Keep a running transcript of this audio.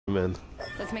Man.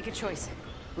 Let's make a choice.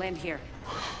 Land here.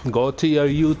 Go to your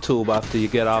YouTube after you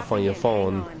get off on your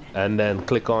phone, and then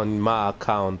click on my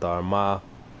account or my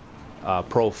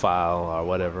profile or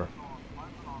whatever.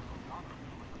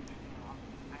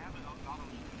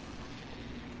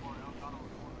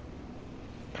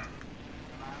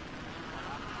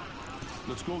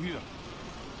 Let's go here.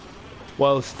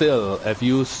 Well, still, if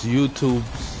you use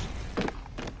YouTube's...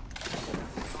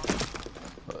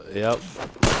 yep.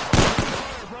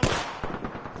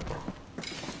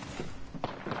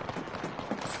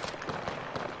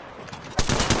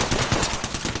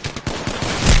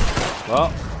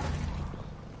 Well.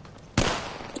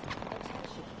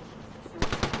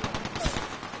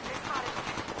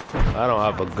 I don't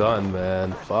have a gun,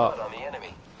 man. Fuck.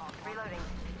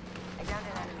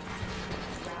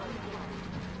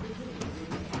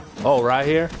 Oh, right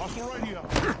here?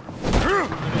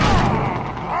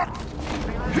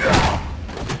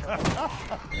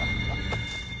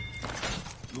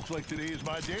 Looks like today is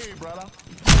my day, brother.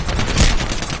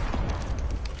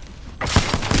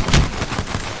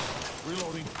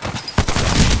 Reloading.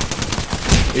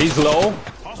 He's low.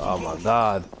 Oh my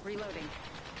god. Reloading.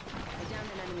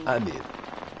 I need.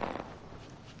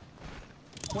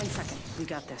 1 second. We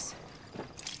got this.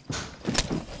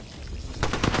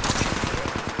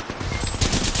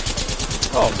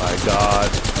 Oh my god.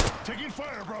 Taking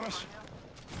fire, brothers.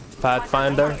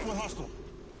 Pathfinder.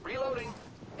 Reloading.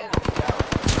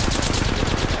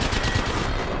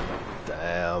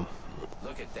 Damn.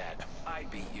 Look at that. I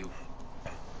beat you.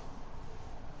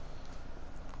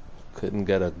 Couldn't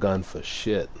get a gun for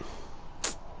shit.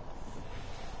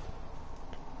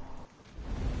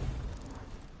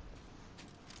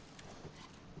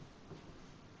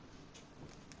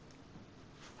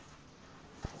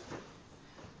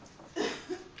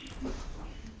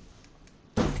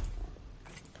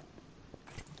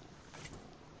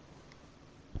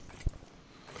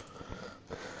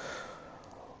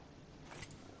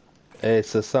 Hey,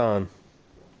 Sasan.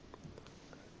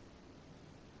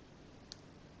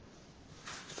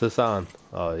 Sasan.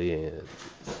 Oh, he ain't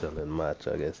still in match.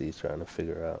 I guess he's trying to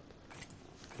figure out.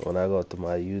 When I go to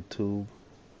my YouTube,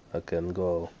 I can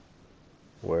go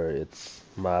where it's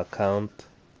my account,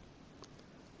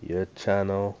 your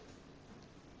channel,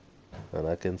 and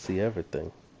I can see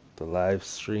everything. The live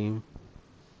stream.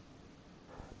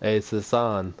 Hey,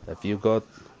 Sasan, if you go...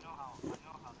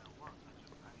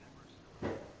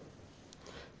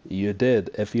 You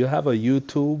did. If you have a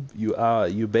YouTube,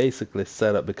 you basically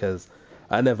set up, because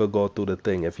I never go through the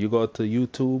thing. If you go to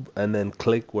YouTube and then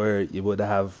click where you would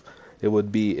have, it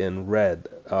would be in red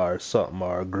or something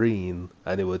or green,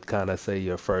 and it would kind of say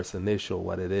your first initial,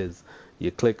 what it is.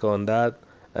 You click on that,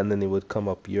 and then it would come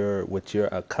up with your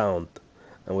account,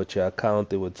 and with your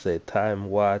account it would say time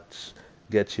watch,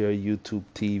 get your YouTube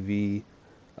TV,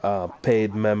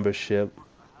 paid membership.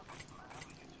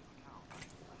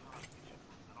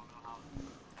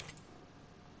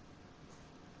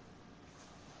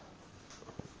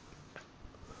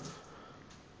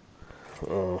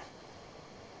 Oh.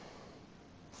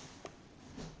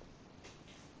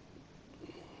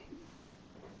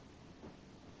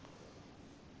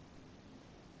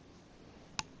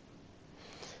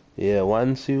 Yeah,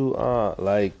 once you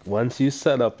once you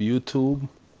set up YouTube,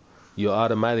 you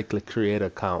automatically create an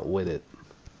account with it.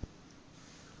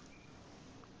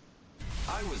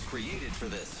 I was created for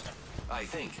this, I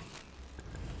think.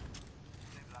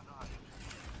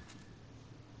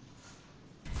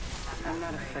 I'm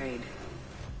not afraid.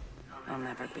 I'll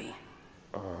never be.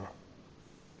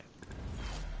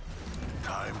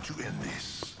 Time to end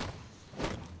this.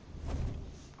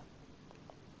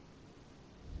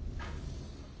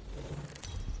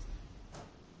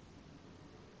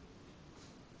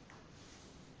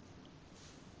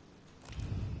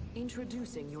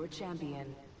 Introducing your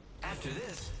champion. After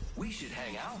this, we should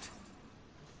hang out.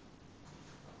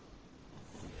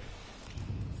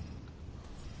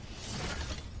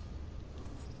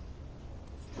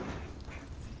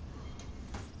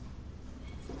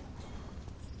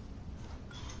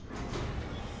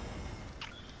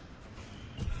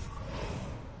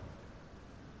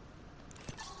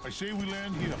 I say we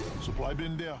land here. Supply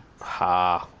bin there.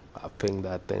 Ha! I ping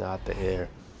that thing out the air.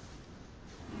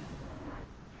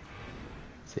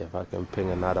 See if I can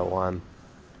ping another one.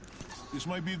 This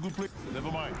might be a good place.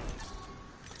 Never mind.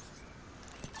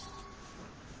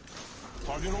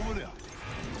 Target over there.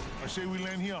 I say we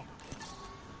land here.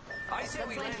 I say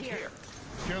we land here.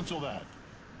 Cancel that.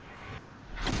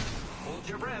 Hold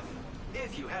your breath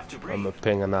if you have to breathe. I'm gonna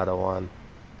ping another one.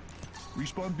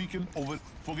 Respawn beacon over.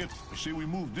 Forget. I say we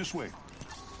move this way.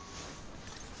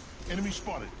 Enemy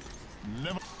spotted.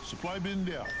 Never. Supply bin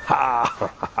there. Ha ha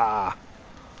ha.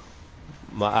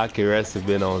 My accuracy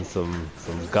been on some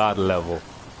god level.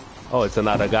 Oh, it's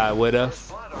another guy with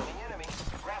us. Blood on the enemy.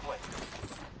 Grappling.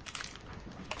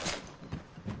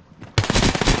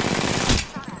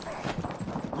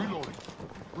 Reloading.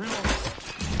 Reloading.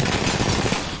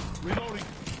 Reloading.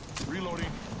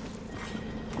 Reloading.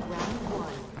 Round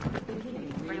one.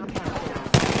 Beginning ring countdown.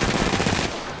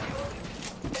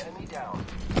 Enemy down.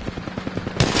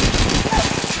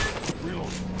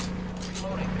 Reloading.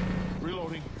 Reloading.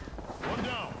 Reloading. One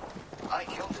down. I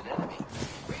killed an enemy.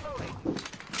 Reloading.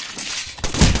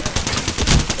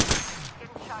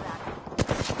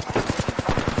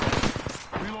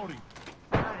 Reloading.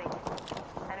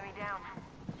 Enemy down.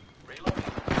 Reloading.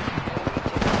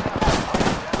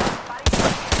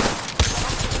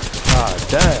 Ah,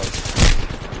 damn.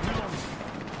 Reloading.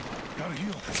 Gotta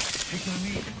heal. Taking a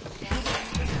knee.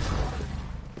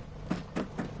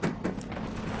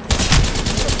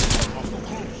 Hostile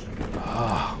close.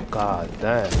 Oh, god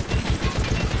damn.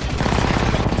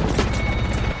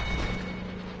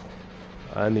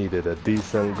 I needed a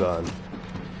decent gun.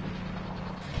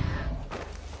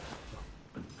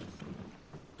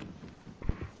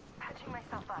 Patching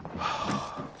myself up.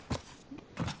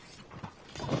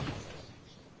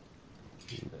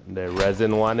 They're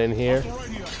resin one in here. Hostile right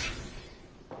here.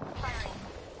 Firing.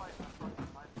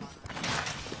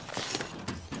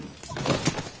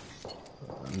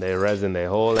 They resin their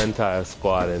whole entire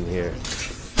squad in here.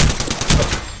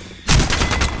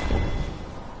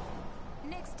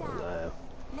 Next time.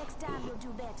 Next time you'll do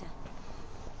better.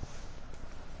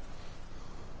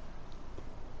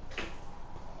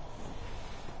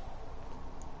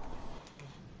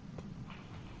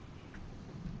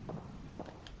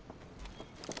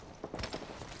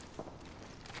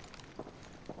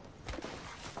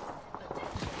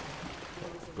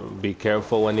 Be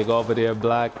careful when you go over there,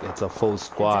 Black. It's a full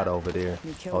squad over there.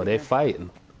 New kill Oh, they leader. fighting.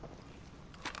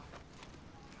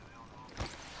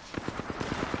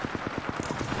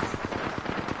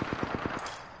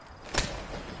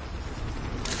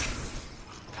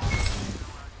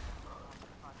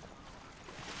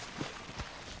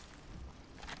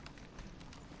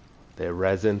 They're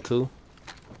resin too.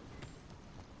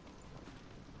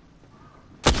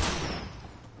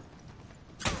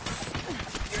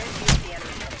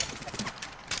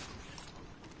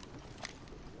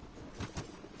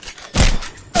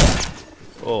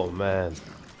 Oh man.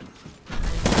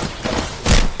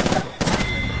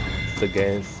 It's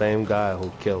the same guy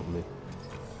who killed me.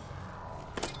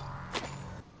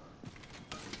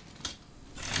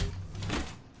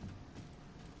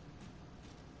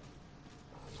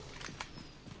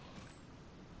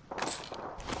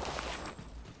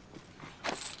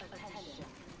 Attention.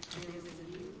 There is a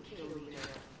new kill leader.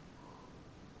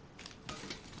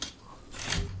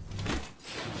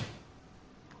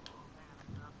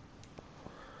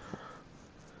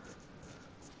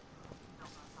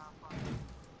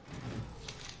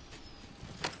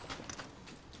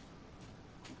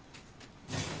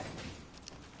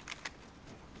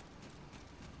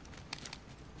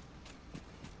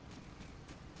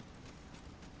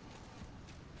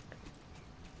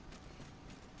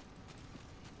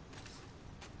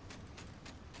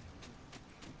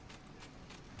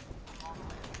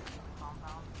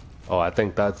 Oh, I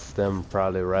think that's them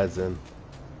probably resin.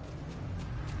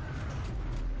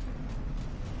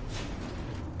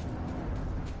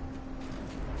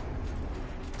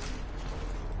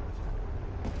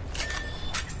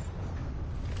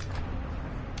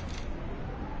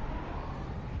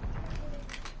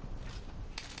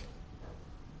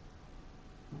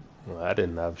 Well, I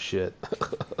didn't have shit.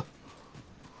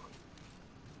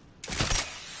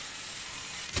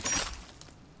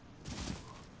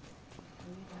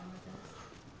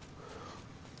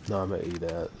 No, I'm gonna eat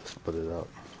that. Let's put it up.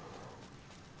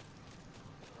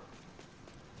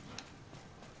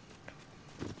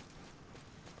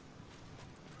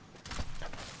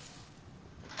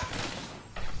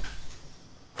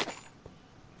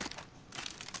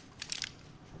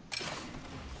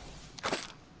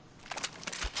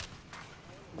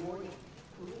 Warning.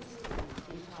 Police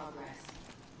in progress.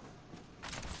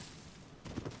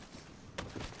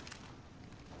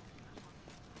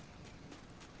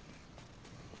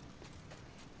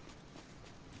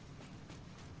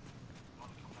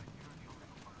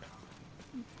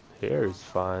 Here is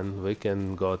fine. We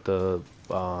can go to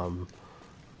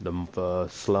the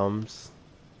slums.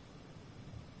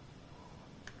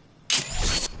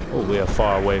 Oh, we are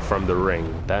far away from the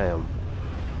ring. Damn.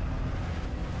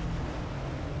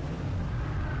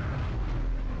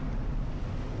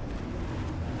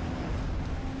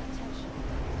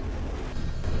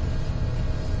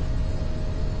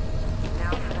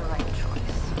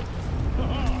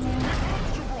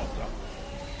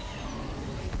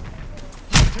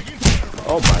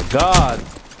 God.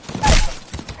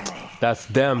 That's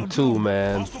them too, Outnumbered.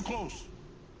 man. Hostile close.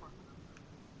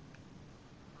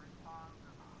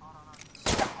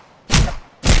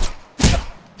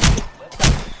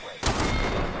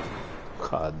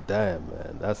 God damn,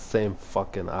 man. That's same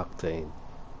fucking octane.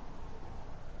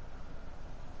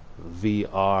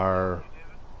 VR.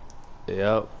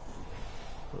 Yep.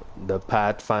 The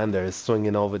Pathfinder is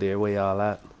swinging over there where y'all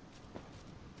at.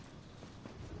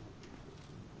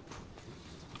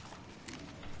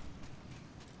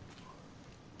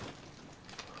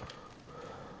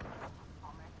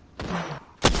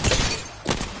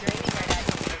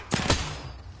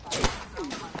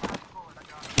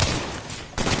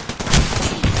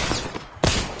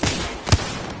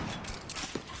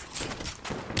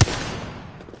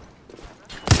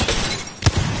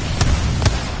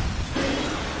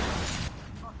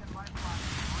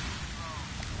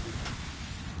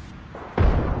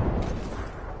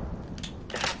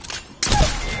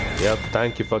 Yep,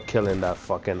 thank you for killing that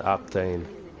fucking octane.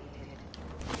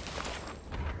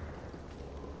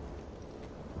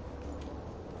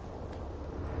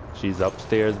 She's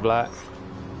upstairs, Black.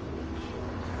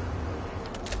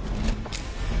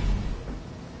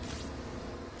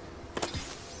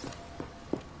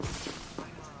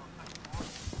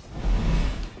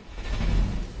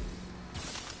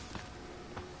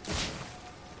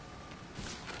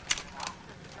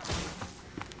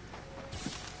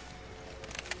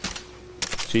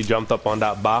 She jumped up on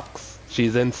that box.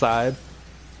 She's inside.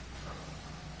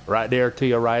 Right there to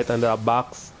your right under that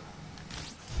box.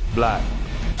 Black.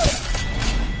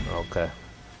 Okay.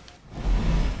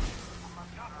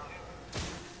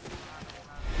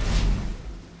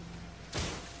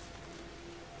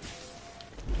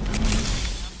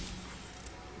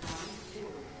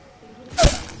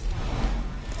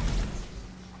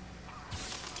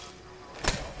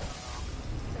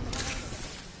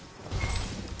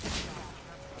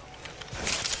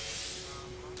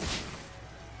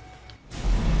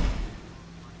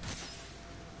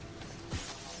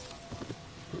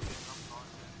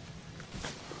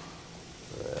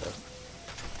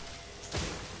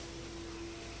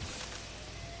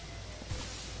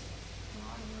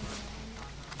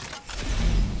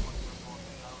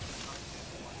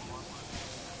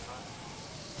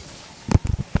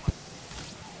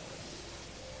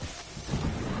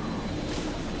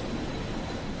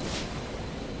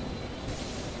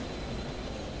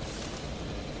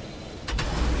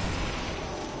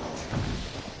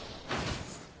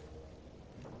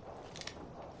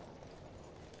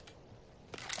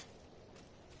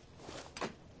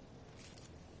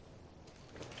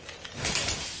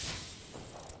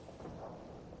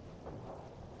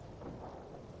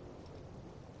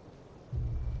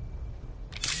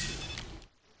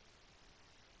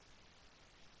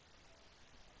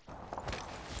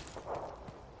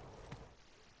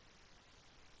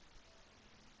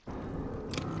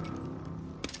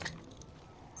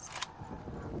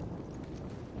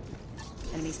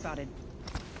 Enemy spotted.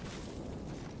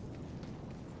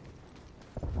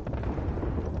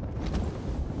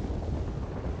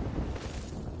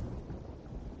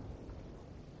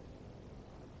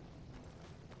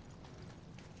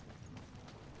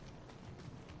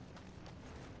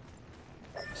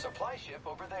 Supply ship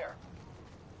over there.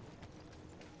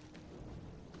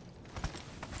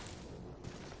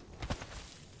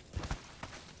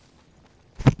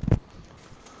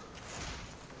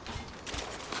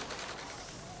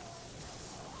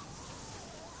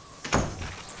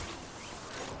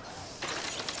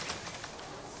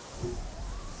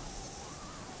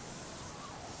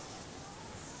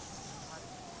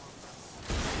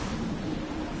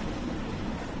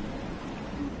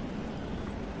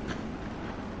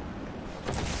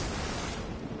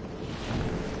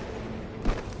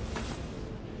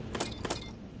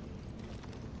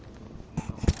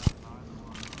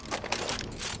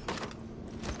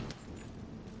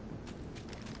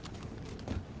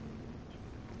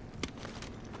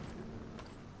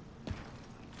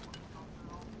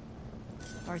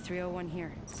 R301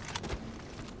 here.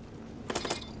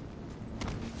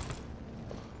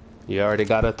 You already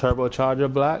got a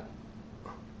turbocharger, Black?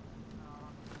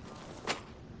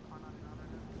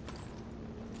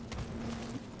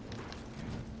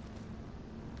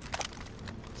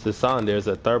 Sasan, there's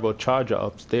a turbocharger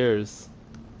upstairs.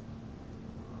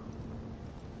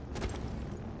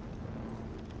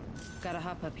 Got a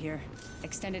hop up here.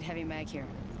 Extended heavy mag here.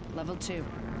 Level 2.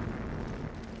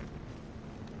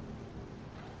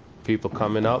 People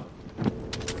coming up.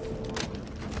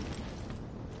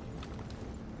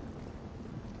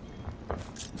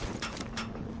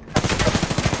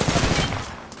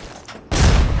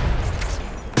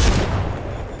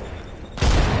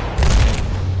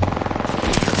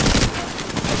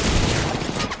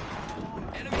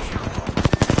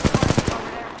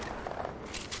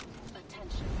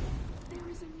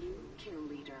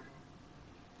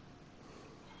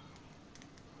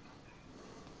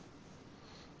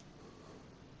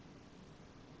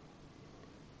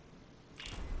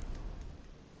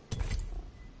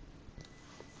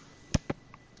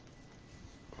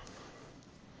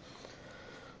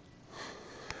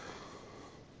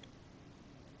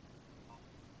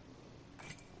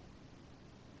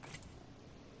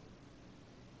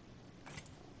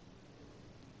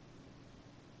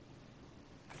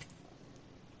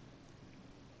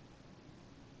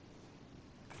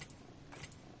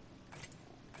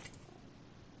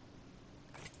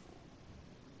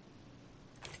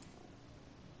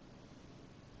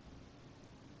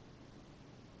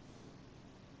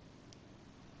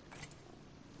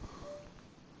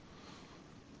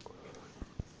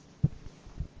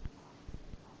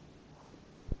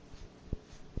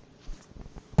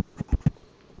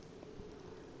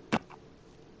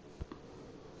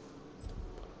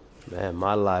 Man,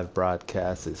 my live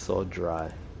broadcast is so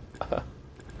dry.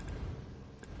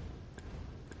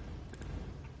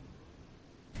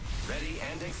 Ready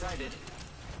and excited.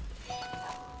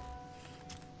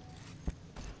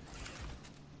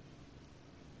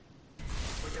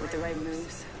 With the right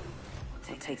moves,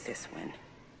 we'll take this win.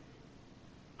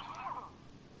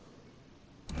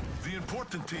 The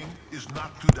important thing is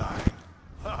not to die.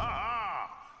 Ha ha ha!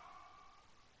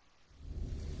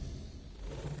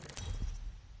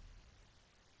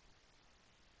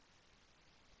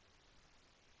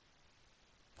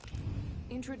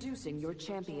 Introducing your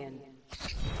champion.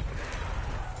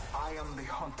 I am the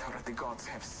hunter the gods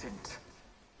have sent.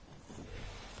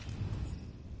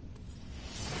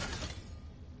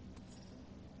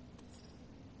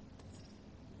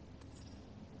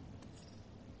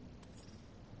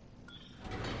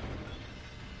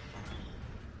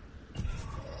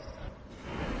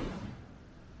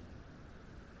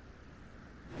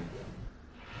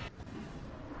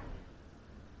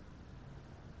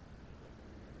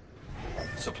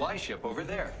 Supply ship over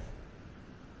there.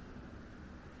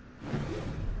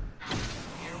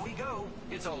 Here we go.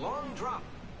 It's a long drop.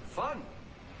 Fun.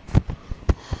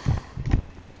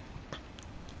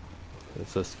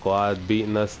 It's a squad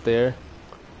beating us there.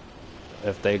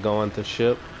 If they go into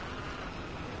ship.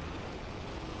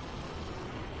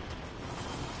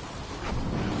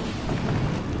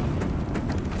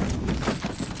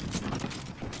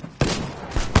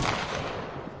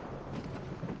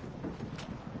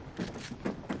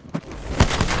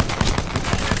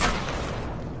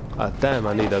 Ah, damn,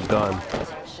 I need a gun.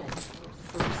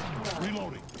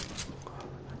 Reloading.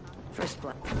 First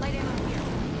blood. Light ammo here.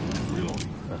 Reloading.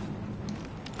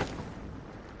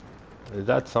 Is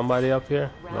that somebody up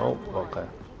here? No? Okay.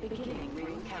 Beginning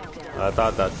ring countdown. I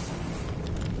thought that's...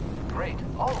 Great.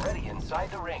 Already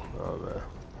inside the ring. Oh, man.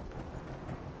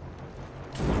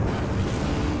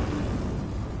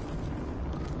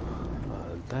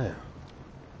 Damn.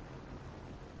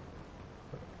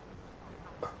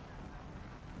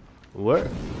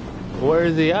 Where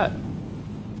is he at?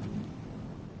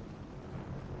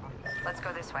 Let's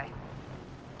go this way.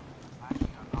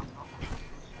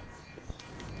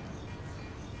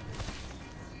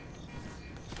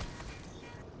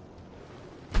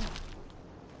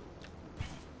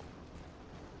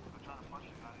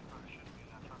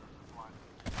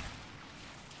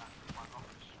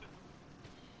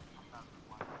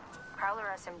 Prowler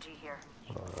SMG here.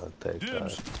 I'll take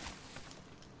Dibs. that.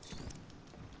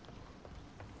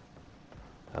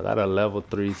 I got a level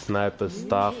 3 sniper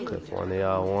stock if one of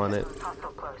y'all want it.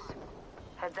 Hostile close.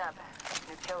 Heads up.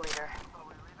 New kill leader.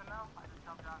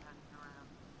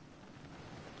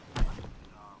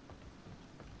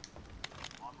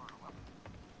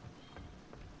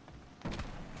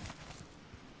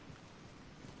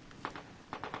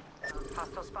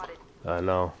 Hostile spotted. I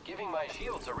know. Giving my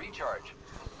shields a recharge.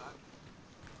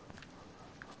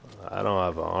 I don't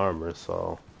have an armor,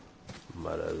 so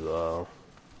might as well.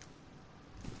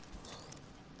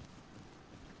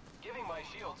 Giving my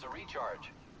shields a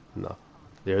recharge. No.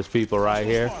 There's people right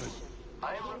here.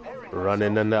 I am repairing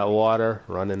Running in that water.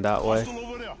 Running that way. Hostile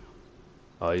over there.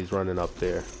 Oh, he's running up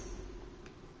there.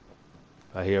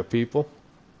 I hear people.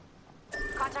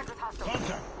 Contact with hostile.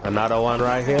 Contact. Another one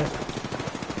right here.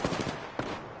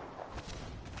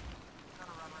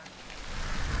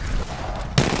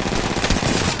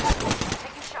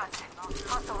 Taking shots.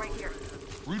 Hostile right here.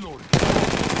 Reloading.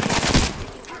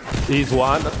 He's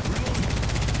one. Hostile close.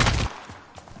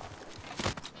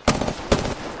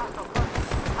 Hostile close.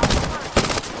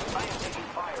 I am taking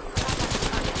fire.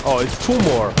 Oh, it's two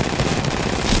more.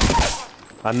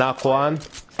 I knock one.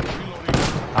 Reloading.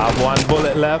 I have one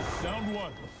bullet left. Down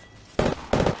one. Don't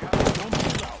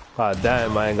move out. Ah,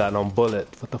 damn, I ain't got no bullet.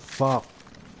 What the fuck?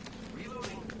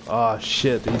 Oh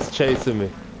shit, he's chasing me.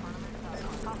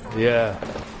 Yeah.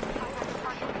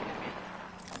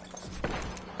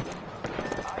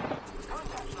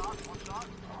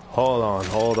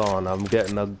 Hold on. I'm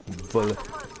getting a bullet.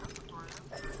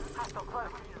 Hostile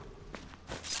close.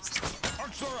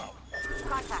 Arcs are out.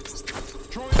 Contact.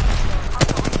 Troy.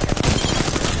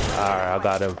 Alright, I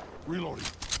got him. Reloading.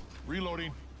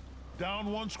 Reloading.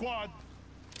 Down one squad.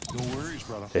 No worries,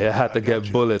 brother. Yeah, I had to got get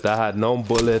you. bullet. I had no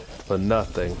bullet for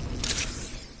nothing.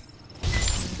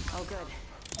 All good.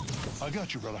 I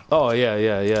got you, brother. Oh, yeah.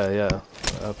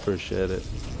 I appreciate it.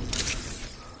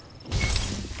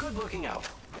 Good looking out.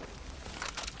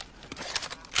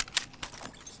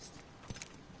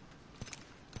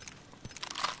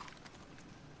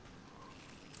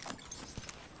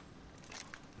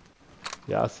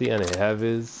 Y'all see any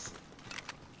heavies?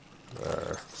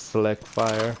 Or select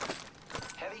fire?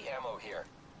 Heavy ammo here.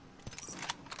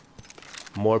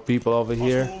 More people over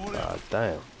here. Hostile over there. Ah,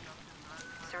 damn.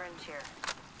 Syringe here.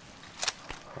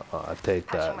 I take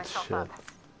Patching that myself shit. up.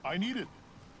 I need it.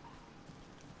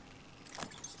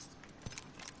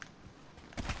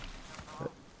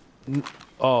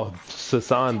 Oh,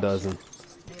 Sasan doesn't.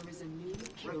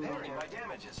 Repairing my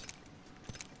damages.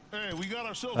 Hey, we got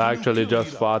ourselves I a new actually kill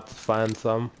just leader. find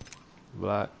some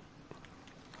black.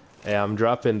 Hey, I'm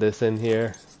dropping this in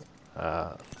here.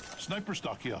 Sniper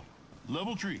stock here.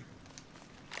 Level 3.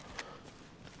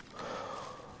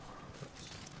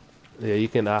 Yeah, you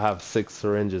can. I have 6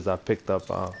 syringes. I picked up.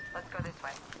 Let's go this way.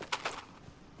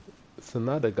 It's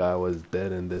another guy was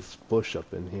dead in this bush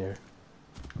up in here.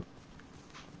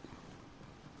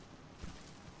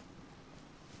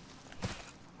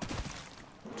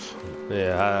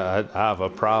 Yeah, I have a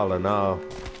prowler now.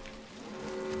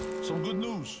 Some good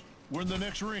news. We're in the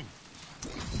next ring.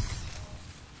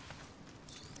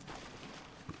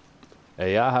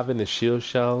 Hey, y'all have any shield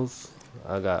shells?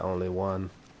 I got only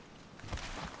one.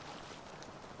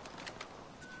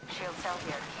 Shield cell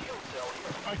here.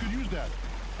 I could use that.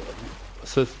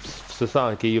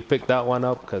 Sasan, can you pick that one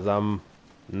up? Cause I'm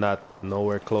not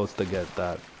nowhere close to get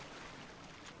that.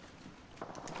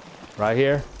 Right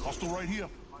here? Hostile right here.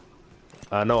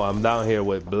 I know, I'm down here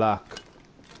with black.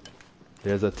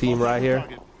 There's a team right here.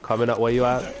 Coming up where you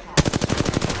at?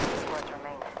 Squads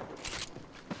remain.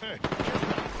 Hey,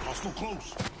 hostile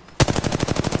close.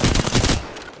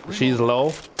 She's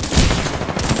low. They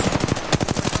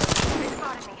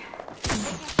spotted me.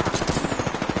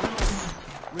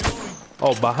 Reloading.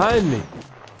 Oh, behind me.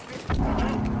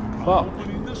 Fuck.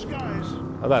 Opening the skies.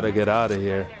 I gotta get out of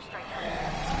here.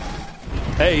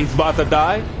 Hey, he's about to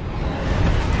die.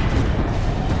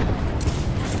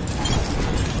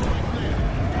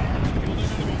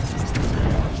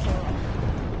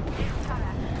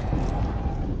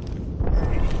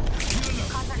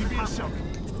 Give me a sec.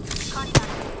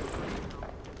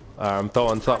 I'm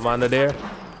throwing something under there.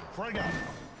 Frag out.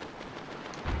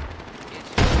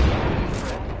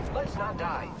 Let's not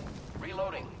die.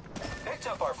 Reloading. Picked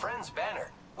up our friend's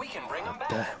banner. We can bring him back.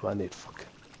 Damn, I need fucking.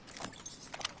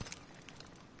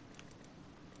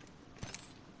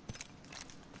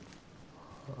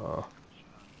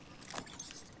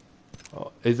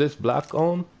 Oh, is this black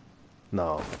on?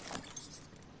 No.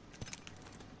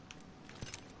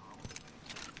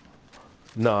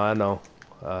 No, I know.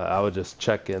 I was just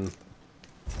checking.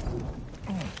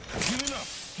 Healing up.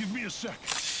 Give me a sec.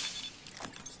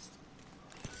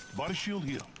 Body shield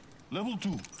here. Level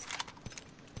 2.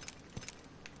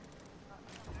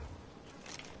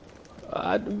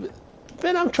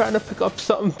 Man, I'm trying to pick up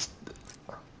something.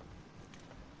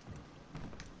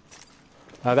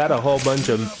 I got a whole bunch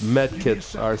of med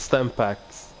kits or stem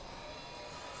packs.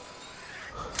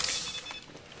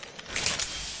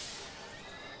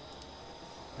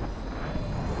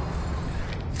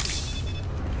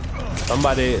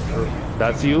 Somebody,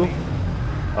 that's you?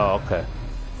 Oh, okay.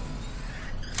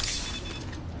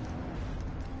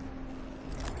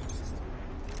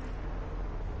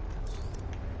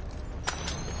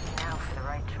 Now for the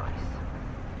right choice.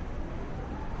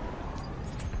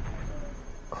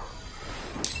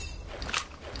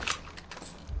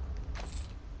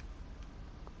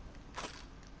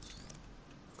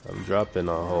 I'm dropping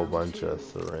a whole bunch of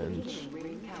syringe.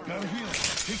 Gotta heal.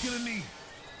 Taking a knee.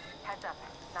 Heads up.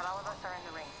 Not all of us are in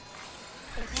the ring.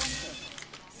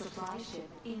 Supply ship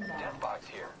inbound. Death box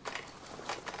here.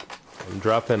 I'm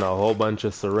dropping a whole bunch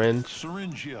of syringe.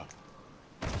 Syringe here.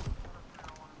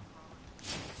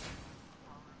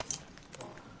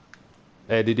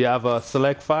 Hey, did you have a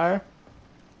select fire?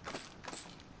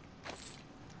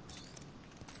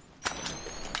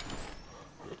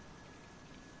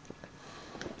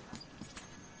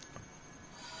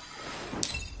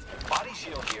 Body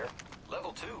shield here.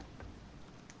 Level 2.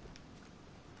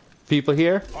 People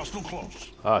here? Hostile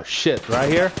close. Oh shit, right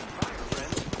here? Fire,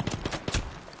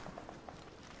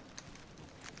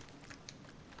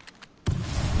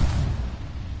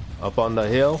 friend. Up on the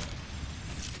hill?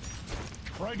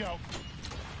 Frag out.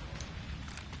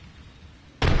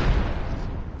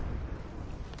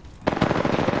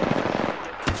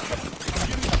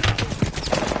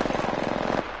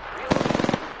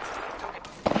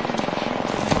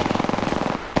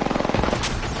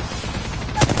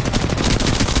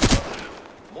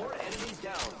 More enemies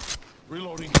down.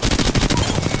 Reloading.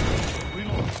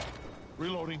 Reloading.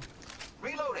 Reloading.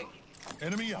 Reloading.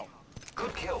 Enemy out.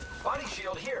 Good kill. Body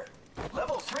shield here.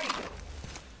 Level 3.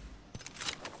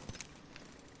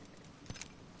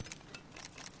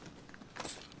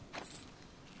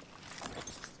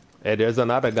 Hey, there's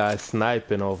another guy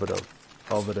sniping over the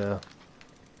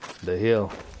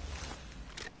hill.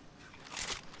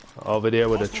 Over there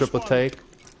with a Hostile triple spotted. take.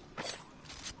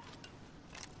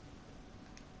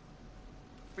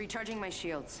 Recharging my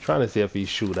shields. Trying to see if he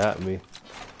shoot at me.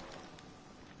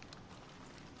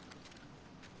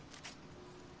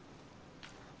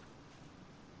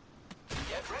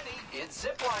 Get ready, it's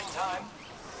zipline time.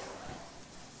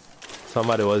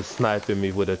 Somebody was sniping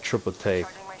me with a triple take.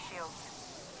 Charging my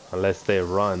shields. Unless they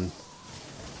run.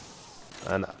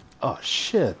 And oh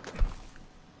shit.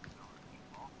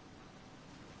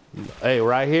 Hey,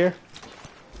 right here.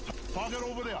 Target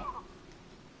over there.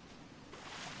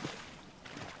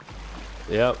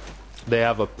 Yep. They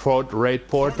have a raid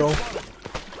portal.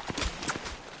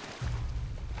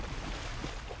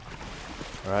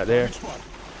 Right there. Target spotted.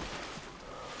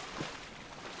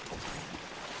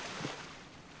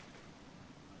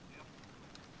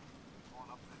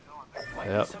 Might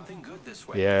Yep. be something good this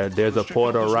way. Yeah, there's a Let's check out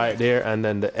portal this right way. there and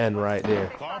then the end right there.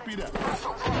 Copy that.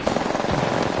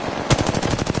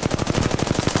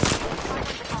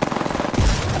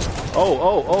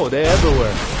 Oh, they're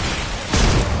everywhere.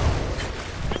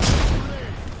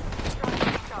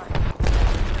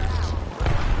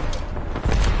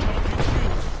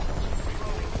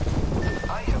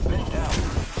 I have been down.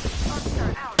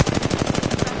 Monster out.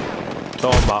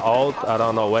 Throwing my ult. I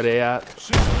don't know where they at.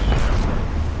 Frag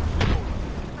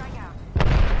out.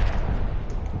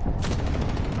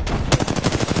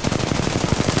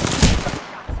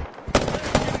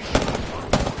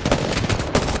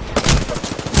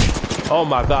 Oh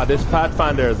my god, this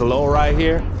Pathfinder is low right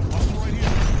here. Hostile right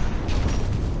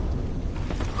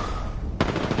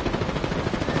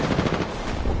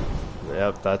here.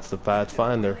 Yep, that's the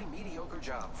Pathfinder. Very mediocre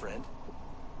job, friend.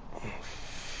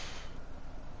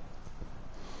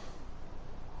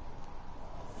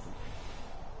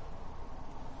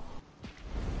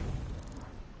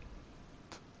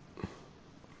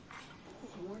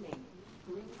 Warning.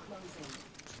 Ring closing.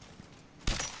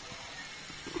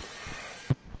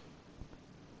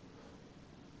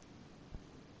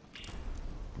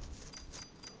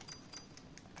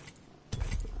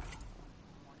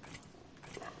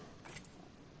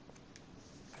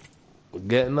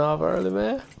 Getting off early,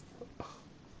 man.